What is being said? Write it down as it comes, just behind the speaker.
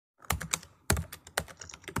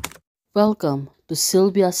Welcome to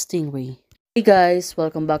Sylvia Stingray. Hey guys,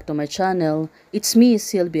 welcome back to my channel. It's me,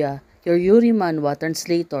 Sylvia, your Yuri Manhwa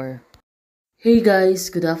translator. Hey guys,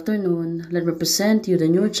 good afternoon. Let me present you the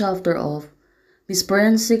new chapter of Miss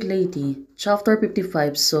Forensic Lady, chapter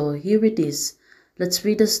 55. So here it is. Let's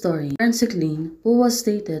read the story. Forensic Lynn, who was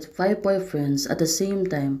dated 5 boyfriends at the same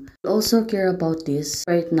time, will also care about this.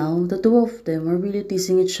 Right now, the two of them are really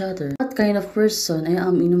teasing each other. What kind of person I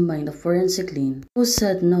am in the mind of Forensic Lynn? Who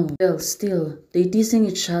said no? Well, still, they teasing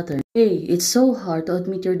each other. Hey, it's so hard to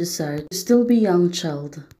admit your desire to still be young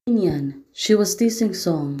child. Yan, she was teasing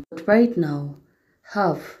Song, but right now,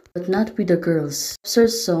 have, but not with the girls. Officer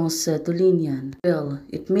Song said to Linian, well,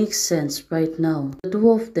 it makes sense right now. The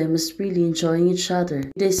two of them is really enjoying each other.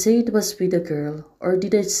 Did I say it was with a girl, or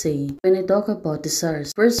did I say, when I talk about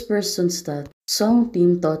desires, first person's that Song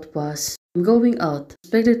team thought was, I'm going out.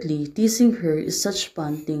 Unexpectedly, teasing her is such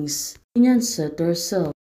fun things. Linian said to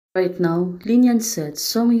herself. Right now, Linian said,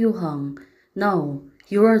 Song Yu-hang, now,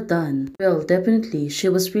 you are done. Well, definitely, she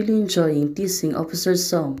was really enjoying teasing Officer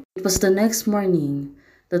Song. It was the next morning.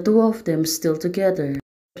 The two of them still together.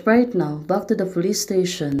 But right now, back to the police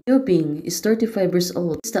station. Yu Bing is 35 years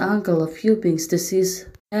old. He's the uncle of Yu Bing's deceased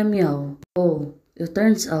Miao. Oh, it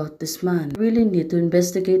turns out this man really need to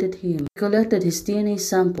investigate him. He collected his DNA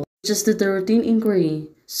sample. Just did the routine inquiry.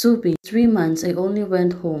 Subi, 3 months I only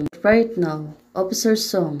went home. But right now, Officer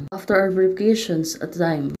Song, after our verifications at the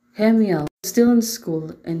time, Miao was still in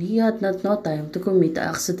school and he had not no time to commit the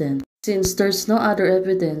accident. Since there's no other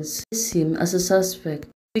evidence to place him as a suspect,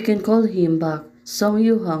 we can call him back. Song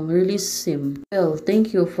Yu-hang released him. Well,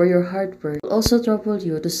 thank you for your hard work. I'll also trouble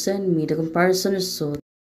you to send me the comparison result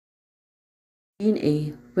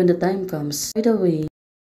DNA when the time comes. By the way,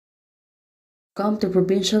 come to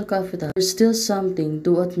provincial capital. There's still something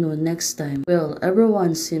due at noon next time. Well,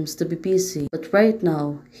 everyone seems to be busy, but right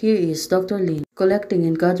now, here is Dr. Lin collecting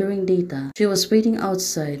and gathering data. She was waiting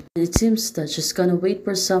outside, and it seems that she's gonna wait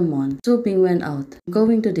for someone. Su Ping went out.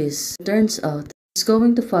 Going to this. Turns out, she's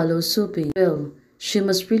going to follow Su Ping. Well, she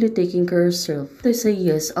must really taking care of herself. They say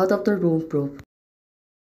yes out of the room proof.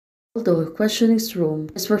 Although questioning's room,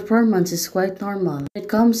 his performance is quite normal. When it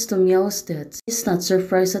comes to Miao's death, he's not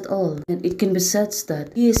surprised at all, and it can be said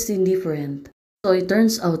that he is indifferent. So it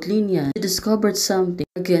turns out Linian discovered something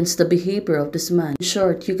against the behavior of this man. In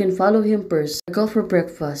short, you can follow him first. I go for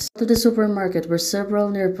breakfast. To the supermarket were several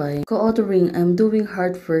nearby. Co-authoring I'm doing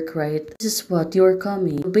hard work, right? This is what you are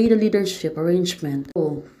coming. Obey the leadership arrangement.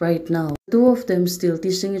 Oh, right now. The two of them still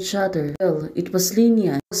teasing each other. Well, it was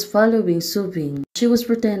Linian who was following Subing. She was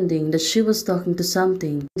pretending that she was talking to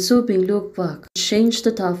something. And Subing looked back and changed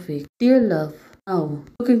the topic. Dear love. Now,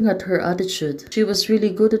 looking at her attitude, she was really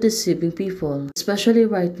good at deceiving people, especially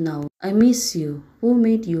right now. I miss you. Who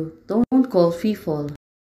made you? Don't call people.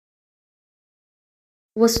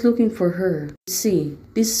 Who was looking for her? See,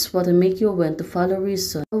 this is what I make you went to follow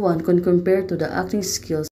reason. No one can compare to the acting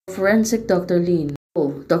skills of forensic Dr. Lin.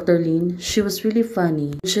 Oh, Dr. Lin, she was really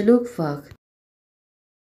funny. When she looked back,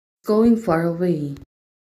 going far away.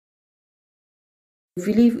 I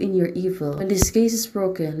believe in your evil. When this case is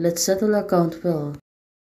broken, let's settle account well.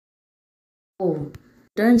 Oh,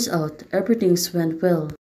 turns out everything's went well.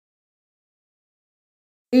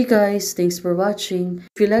 Hey guys, thanks for watching.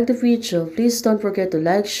 If you like the video, please don't forget to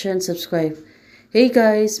like, share, and subscribe. Hey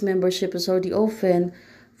guys, membership is already open.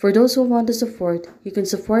 For those who want to support, you can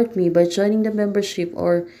support me by joining the membership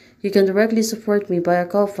or you can directly support me via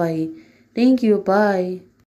Ko-Fi. Thank you, bye.